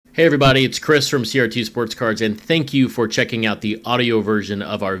Hey everybody, it's Chris from CRT Sports Cards, and thank you for checking out the audio version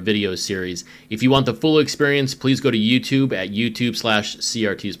of our video series. If you want the full experience, please go to YouTube at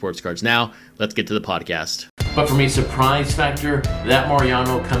YouTube/CRT Sports Cards. Now, let's get to the podcast. But for me, surprise factor, that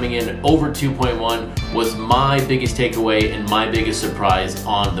Mariano coming in over 2.1 was my biggest takeaway and my biggest surprise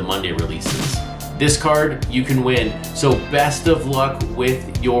on the Monday releases. This card, you can win, so best of luck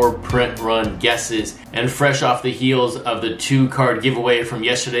with your print run guesses. And fresh off the heels of the 2-card giveaway from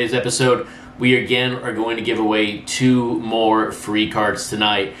yesterday's episode, we again are going to give away 2 more free cards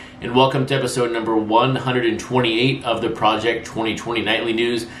tonight. And welcome to episode number 128 of the Project 2020 Nightly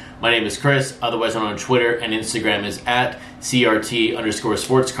News. My name is Chris, otherwise I'm on Twitter and Instagram is at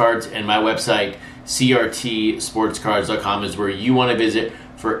CRT_sportscards, and my website, CRTsportscards.com, is where you want to visit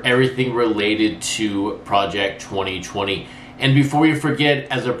for everything related to Project 2020. And before you forget,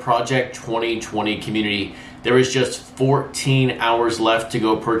 as a Project 2020 community, there is just 14 hours left to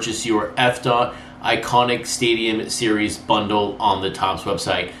go purchase your FDOT Iconic Stadium Series bundle on the Topps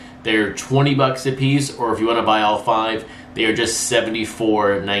website. They're $20 a piece, or if you want to buy all 5, they are just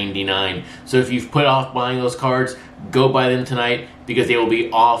 $74.99. So if you've put off buying those cards, go buy them tonight because they will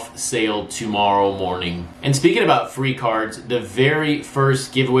be off sale tomorrow morning. And speaking about free cards, the very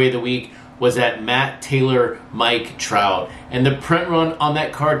first giveaway of the week was that Matt Taylor Mike Trout. And the print run on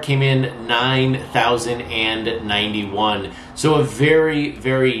that card came in 9,091. So a very,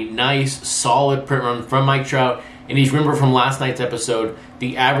 very nice, solid print run from Mike Trout. And if you remember from last night's episode,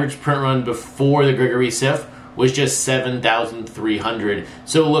 the average print run before the Gregory Siff was just 7,300.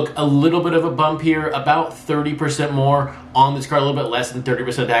 So look, a little bit of a bump here, about 30% more on this card, a little bit less than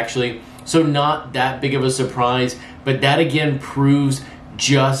 30% actually. So not that big of a surprise, but that again proves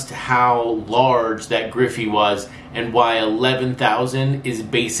just how large that Griffey was and why 11,000 is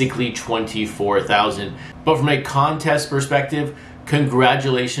basically 24,000. But from a contest perspective,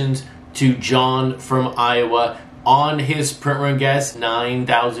 congratulations to John from Iowa on his print run guess,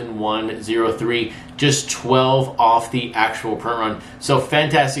 9,103, just 12 off the actual print run. So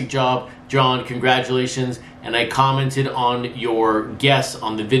fantastic job, John, congratulations. And I commented on your guess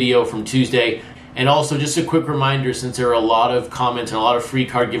on the video from Tuesday. And also just a quick reminder, since there are a lot of comments and a lot of free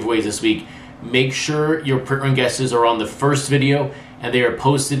card giveaways this week, make sure your print run guesses are on the first video and they are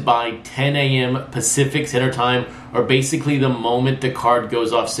posted by 10 a.m. Pacific Standard Time, or basically the moment the card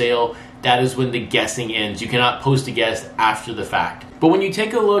goes off sale. That is when the guessing ends. You cannot post a guess after the fact. But when you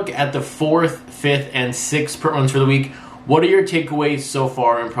take a look at the 4th, 5th, and 6th print runs for the week, what are your takeaways so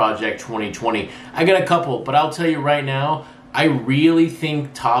far in Project 2020? I got a couple, but I'll tell you right now, I really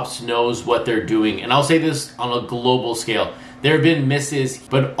think Topps knows what they're doing. And I'll say this on a global scale. There have been misses,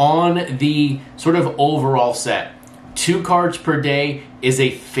 but on the sort of overall set, 2 cards per day is a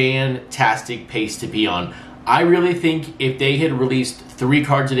fantastic pace to be on. I really think if they had released 3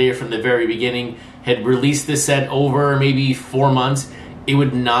 cards a day from the very beginning, had released this set over maybe 4 months, it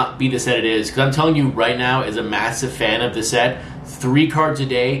would not be the set it is. Because I'm telling you right now, as a massive fan of the set, 3 cards a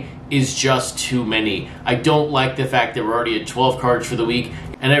day is just too many. I don't like the fact that we're already at 12 cards for the week,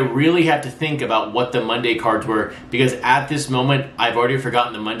 and I really have to think about what the Monday cards were, because at this moment, I've already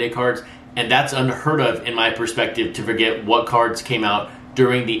forgotten the Monday cards, and that's unheard of in my perspective to forget what cards came out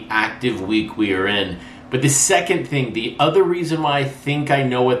during the active week we are in. But the second thing, the other reason why I think I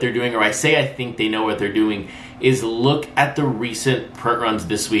know what they're doing, or I say I think they know what they're doing, is look at the recent print runs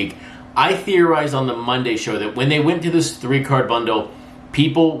this week. I theorized on the Monday show that when they went to this 3-card bundle,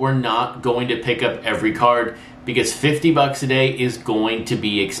 people were not going to pick up every card because $50 a day is going to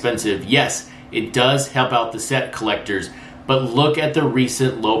be expensive. Yes, it does help out the set collectors, but look at the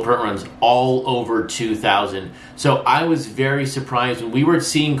recent low print runs, all over 2,000. So I was very surprised when we were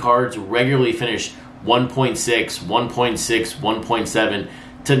seeing cards regularly finish 1.6, 1.6, 1.7,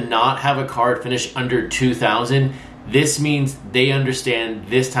 to not have a card finish under 2,000. This means they understand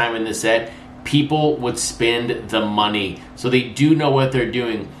this time in the set, people would spend the money. So they do know what they're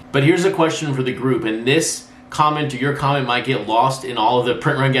doing. But here's a question for the group, and this comment or your comment might get lost in all of the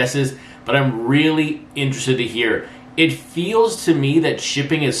print run guesses, but I'm really interested to hear. It feels to me that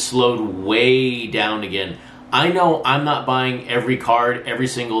shipping has slowed way down again. I know I'm not buying every card every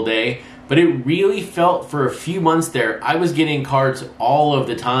single day, but it really felt for a few months there, I was getting cards all of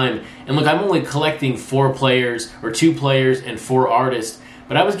the time. And look, I'm only collecting 4 players, or 2 players and 4 artists,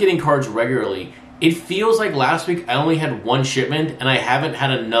 but I was getting cards regularly. It feels like last week I only had 1 shipment, and I haven't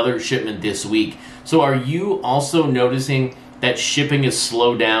had another shipment this week. So are you also noticing that shipping has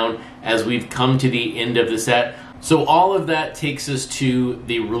slowed down as we've come to the end of the set? So all of that takes us to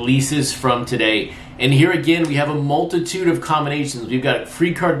the releases from today. And here again, we have a multitude of combinations. We've got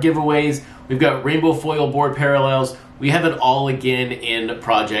free card giveaways, We've got rainbow foil board parallels. We have it all again in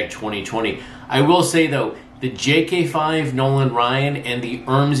Project 2020. I will say though, the JK5 Nolan Ryan and the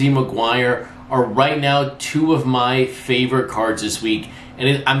Ermsey Maguire are right now two of my favorite cards this week.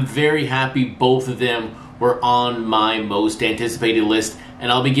 And I'm very happy both of them were on my most anticipated list.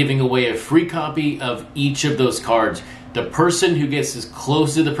 And I'll be giving away a free copy of each of those cards. The person who gets as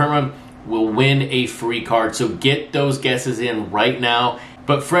close to the print run will win a free card. So get those guesses in right now.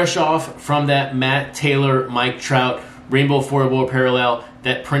 But fresh off from that Matt Taylor, Mike Trout, rainbow foil board parallel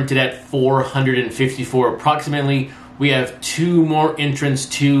that printed at 454 approximately, we have two more entrants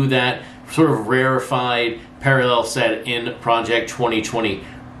to that sort of rarefied parallel set in Project 2020.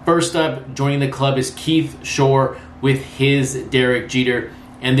 First up, joining the club is Keith Shore with his Derek Jeter.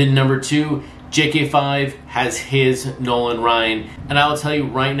 And then number 2, JK5 has his Nolan Ryan. And I'll tell you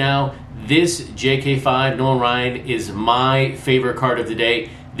right now, this JK5 Nolan Ryan is my favorite card of the day.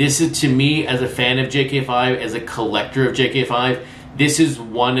 This is, to me, as a fan of JK5, as a collector of JK5, this is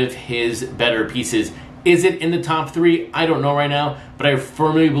one of his better pieces. Is it in the top 3? I don't know right now, but I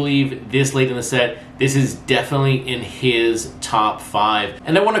firmly believe this late in the set, this is definitely in his top 5.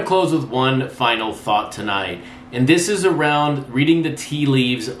 And I want to close with one final thought tonight. And this is around reading the tea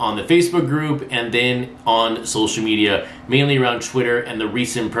leaves on the Facebook group and then on social media, mainly around Twitter and the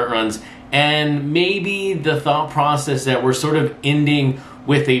recent print runs. And maybe the thought process that we're sort of ending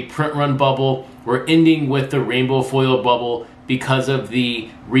with a print run bubble. We're ending with the rainbow foil bubble because of the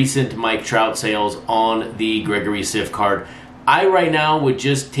recent Mike Trout sales on the Gregory Siff card. I right now would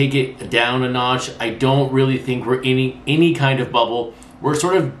just take it down a notch. I don't really think we're in any kind of bubble. We're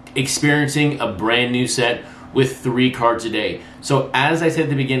sort of experiencing a brand new set with 3 cards a day. So as I said at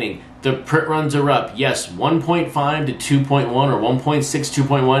the beginning, the print runs are up. Yes, 1.5 to 2.1 or 1.6,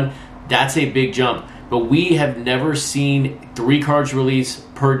 2.1. That's a big jump. But we have never seen 3 cards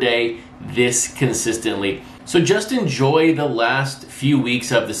released per day this consistently. So just enjoy the last few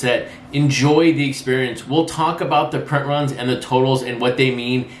weeks of the set. Enjoy the experience. We'll talk about the print runs and the totals and what they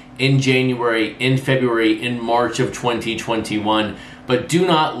mean in January, in February, in March of 2021. But do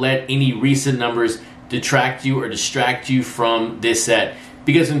not let any recent numbers detract you or distract you from this set.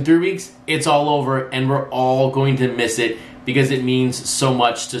 Because in 3 weeks, it's all over and we're all going to miss it because it means so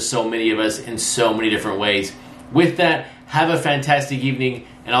much to so many of us in so many different ways. With that, have a fantastic evening,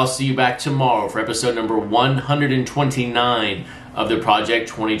 and I'll see you back tomorrow for episode number 129 of the Project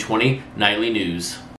 2020 Nightly News.